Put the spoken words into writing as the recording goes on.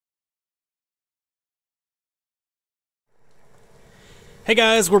Hey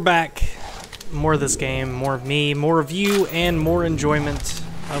guys, we're back. More of this game, more of me, more of you, and more enjoyment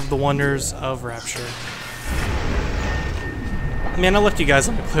of the wonders of Rapture. Man, I left you guys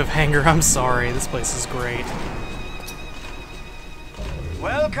on a cliffhanger. I'm sorry. This place is great.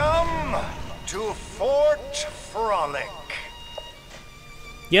 Welcome to Fort Frolic.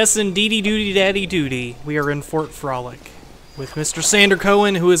 Yes, indeedy doody daddy doody. We are in Fort Frolic with Mr. Sander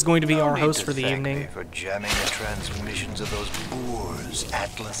Cohen, who is going to be our host for the evening. For jamming the transmissions of those boors,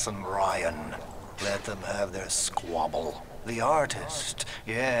 Atlas and Ryan. Let them have their squabble. The artist,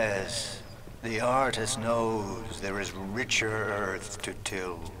 yes, the artist knows there is richer earth to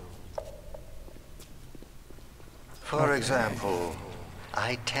till. For example,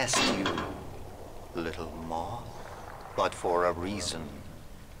 I test you, little moth, but for a reason.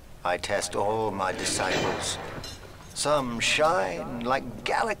 I test all my disciples. Some shine like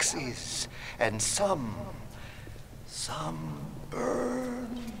galaxies, and some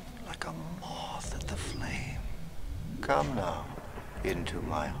burn like a moth at the flame. Come now, into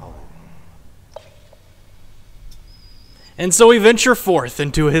my home. And so we venture forth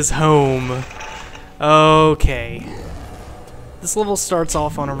into his home. Okay. This level starts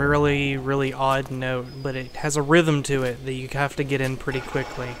off on a really, really odd note, but it has a rhythm to it that you have to get in pretty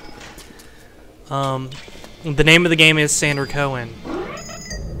quickly. The name of the game is Sander Cohen.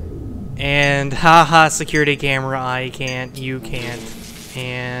 And haha, security camera, I can't, you can't.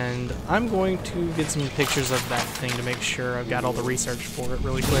 And I'm going to get some pictures of that thing to make sure I've got all the research for it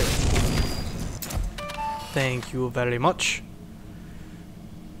really quick. Thank you very much.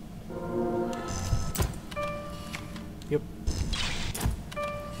 Yep.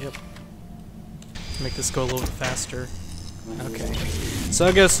 Yep. Make this go a little bit faster. Okay. So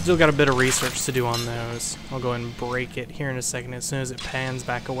I guess still got a bit of research to do on those. I'll go ahead and break it here in a second as soon as it pans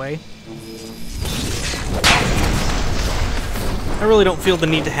back away. I really don't feel the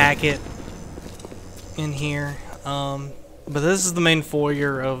need to hack it in here. But this is the main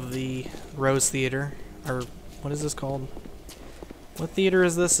foyer of the Rose Theater. Or what is this called? What theater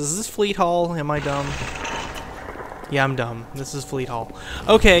is this? Is this Fleet Hall? Am I dumb? Yeah, I'm dumb. This is Fleet Hall.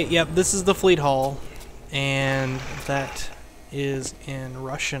 Okay, yep, this is the Fleet Hall. And that is in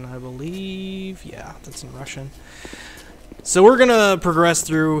Russian, I believe. Yeah, that's in Russian. So we're gonna progress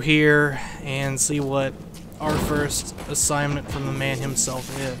through here and see what our first assignment from the man himself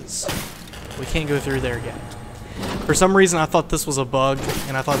is. We can't go through there yet. For some reason, I thought this was a bug,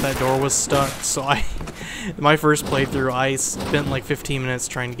 and I thought that door was stuck, so my first playthrough, I spent like 15 minutes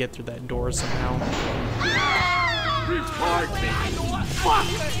trying to get through that door somehow. Report me! Fuck!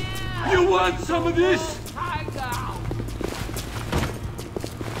 You want some of this?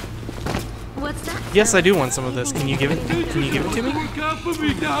 What's that? Yes, I do want some of this. Can you give it? Can you give it to me? Look out for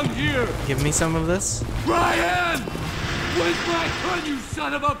me down here! Give me some of this. Ryan! Where's my gun, you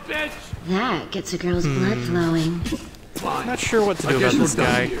son of a bitch? That gets a girl's blood flowing. I'm not sure what to do about this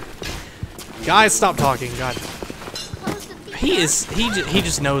guy. Guys, stop talking. God. He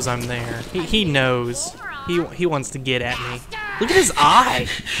just knows I'm there. He knows. He wants to get at me. Look at his eye.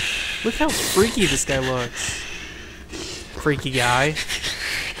 Look how freaky this guy looks. Freaky guy.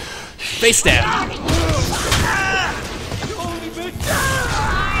 Face stab.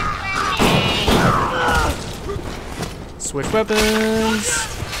 Switch weapons.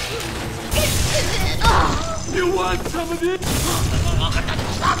 You want some of this?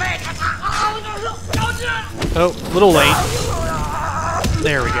 Oh, a little late.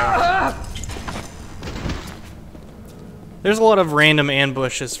 There we go. There's a lot of random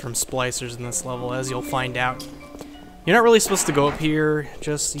ambushes from splicers in this level, as you'll find out. You're not really supposed to go up here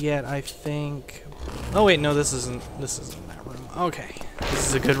just yet, I think. Oh wait, no, this isn't that room. Okay. This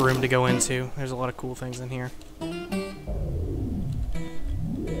is a good room to go into. There's a lot of cool things in here.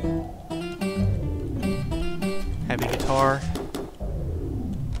 Heavy guitar.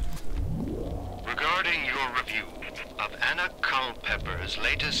 Regarding your review of Anna Culpepper's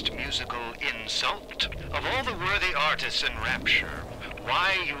latest musical Insult, of all the worthy artists in Rapture,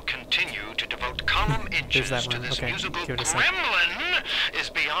 why you continue to devote column inches to this musical gremlin is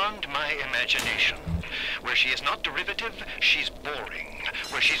beyond my imagination. Where she is not derivative, she's boring.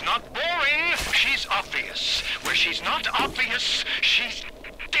 Where she's not boring, she's obvious. Where she's not obvious, she's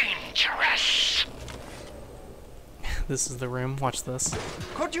dangerous. This is the room. Watch this.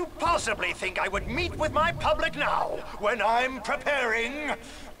 Could you possibly think I would meet with my public now, when I'm preparing?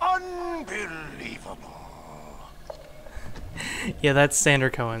 Unbelievable. Yeah, that's Sander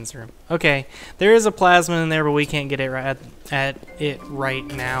Cohen's room. Okay, there is a plasma in there, but we can't get it right at it right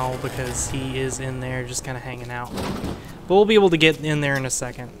now because he is in there just kind of hanging out. But we'll be able to get in there in a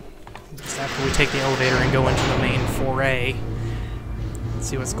second. Just after we take the elevator and go into the main foray. Let's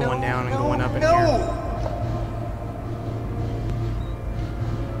see what's going down and going up in here.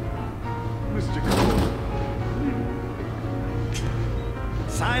 Mr. Cole.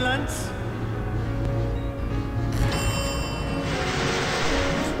 Silence!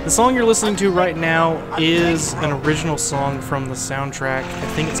 The song you're listening to right now is an original song from the soundtrack. I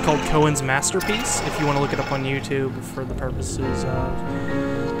think it's called Cohen's Masterpiece, if you want to look it up on YouTube for the purposes of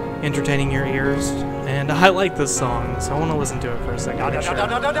entertaining your ears. And I like this song, so I want to listen to it for a second. Make sure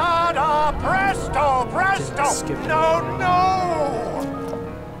Presto! Presto! skip it. No!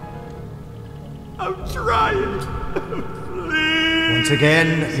 I'm trying. Please. Once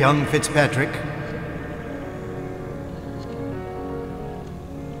again, young Fitzpatrick.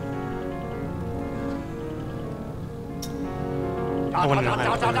 I want to know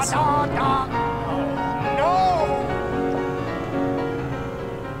how to play this song. No!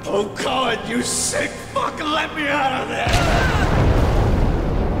 Oh God, you sick fuck! Let me out of there.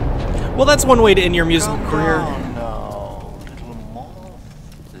 Well, that's one way to end your musical career. No, little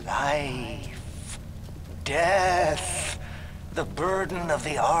moth. Life. Death. The burden of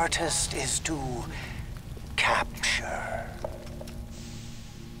the artist is to capture.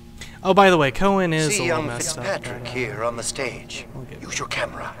 Oh, by the way, Cohen is See a little young messed up. Fitzpatrick but, here on the stage. Use your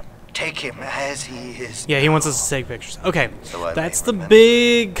camera. Take him as he is. yeah, he wants us to take pictures. Okay, So I that's may the remember.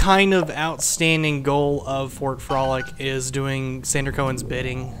 big kind of outstanding goal of Fort Frolic, is doing Sander Cohen's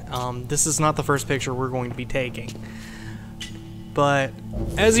bidding. This is not the first picture we're going to be taking. But,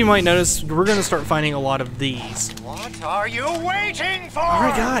 as you might notice, we're going to start finding a lot of these. What are you waiting for? Oh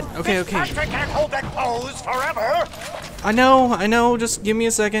my God, okay. Fitzpatrick can't hold that pose forever. I know, just give me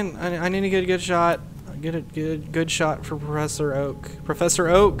a second. I need to get a good shot. Get a good shot for Professor Oak. Professor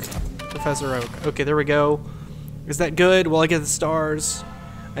Oak. Okay, there we go. Is that good? Will I get the stars?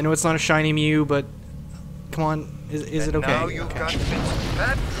 I know it's not a shiny Mew, but come on. Is it okay? Now you've Okay. got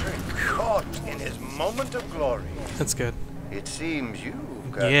Fitzpatrick caught in his moment of glory. That's good. It seems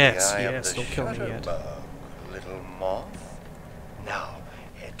you've got Yes, the eye yes, of the don't kill me yet. shutterbug, little moth. Now,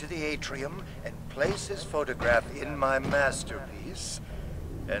 head to the atrium and place his photograph in my masterpiece.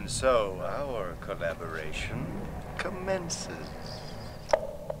 And so our collaboration commences.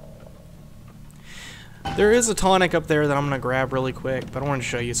 There is a tonic up there that I'm gonna grab really quick, but I want to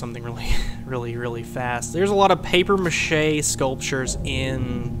show you something really fast. There's a lot of paper mache sculptures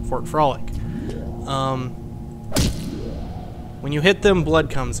in Fort Frolic. When you hit them, blood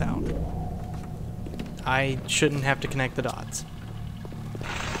comes out. I shouldn't have to connect the dots.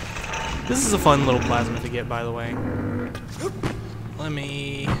 This is a fun little plasma to get, by the way. Let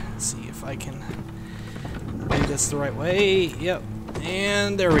me see if I can do this the right way. Yep.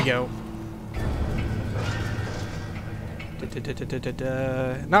 And there we go.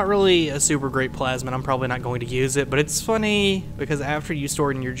 Not really a super great plasmid. I'm probably not going to use it, but it's funny because after you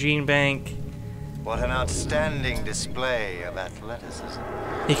store it in your gene bank, What an outstanding display of athleticism.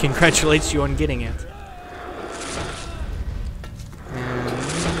 he congratulates you on getting it.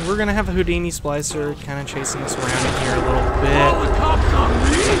 And we're gonna have a Houdini splicer kind of chasing us around in here a little All bit. the cops on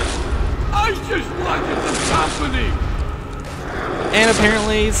me. I just wanted some company. And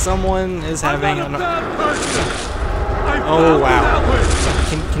apparently someone is I'm having not a an... bad person. I Oh, found wow. that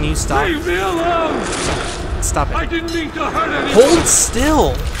way. Can you stop? Leave me alone. Stop I it. didn't mean to hurt anyone. Hold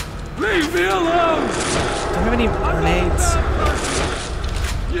still! Leave me alone. Do I have any I'm not a grenades? bad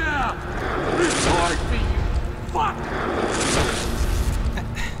person. Yeah. Report me, you fuck.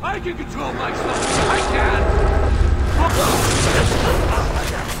 I can control myself. I can.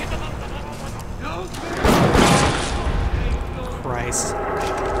 Christ.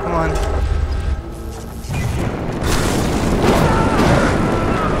 Come on.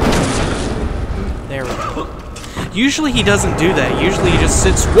 There we go. Usually he doesn't do that. Usually he just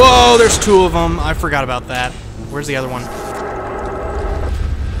sits... Whoa, there's two of them. I forgot about that. Where's the other one?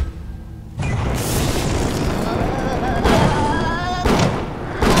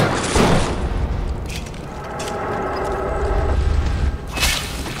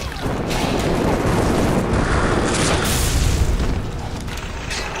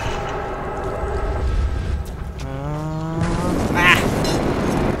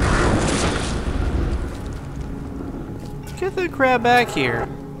 Get the crab back here.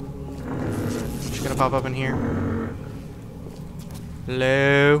 She's gonna pop up in here.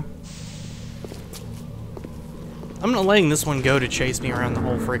 Hello? I'm not letting this one go to chase me around the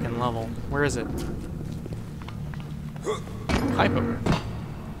whole freaking level. Where is it? Hypo.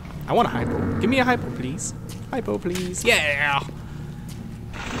 I want a hypo. Give me a hypo, please. Hypo, please. Yeah!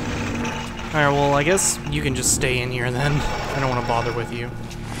 Alright, well, I guess you can just stay in here then. I don't want to bother with you.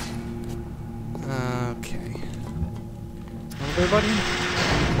 Okay. Everybody?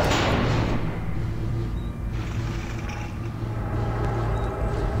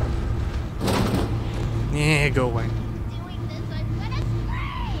 Yeah, go away.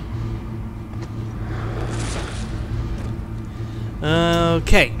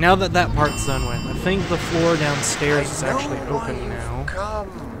 Okay, now that that part's done with, I think the floor downstairs is actually open now.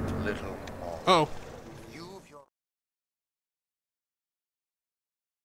 Come, little. Oh.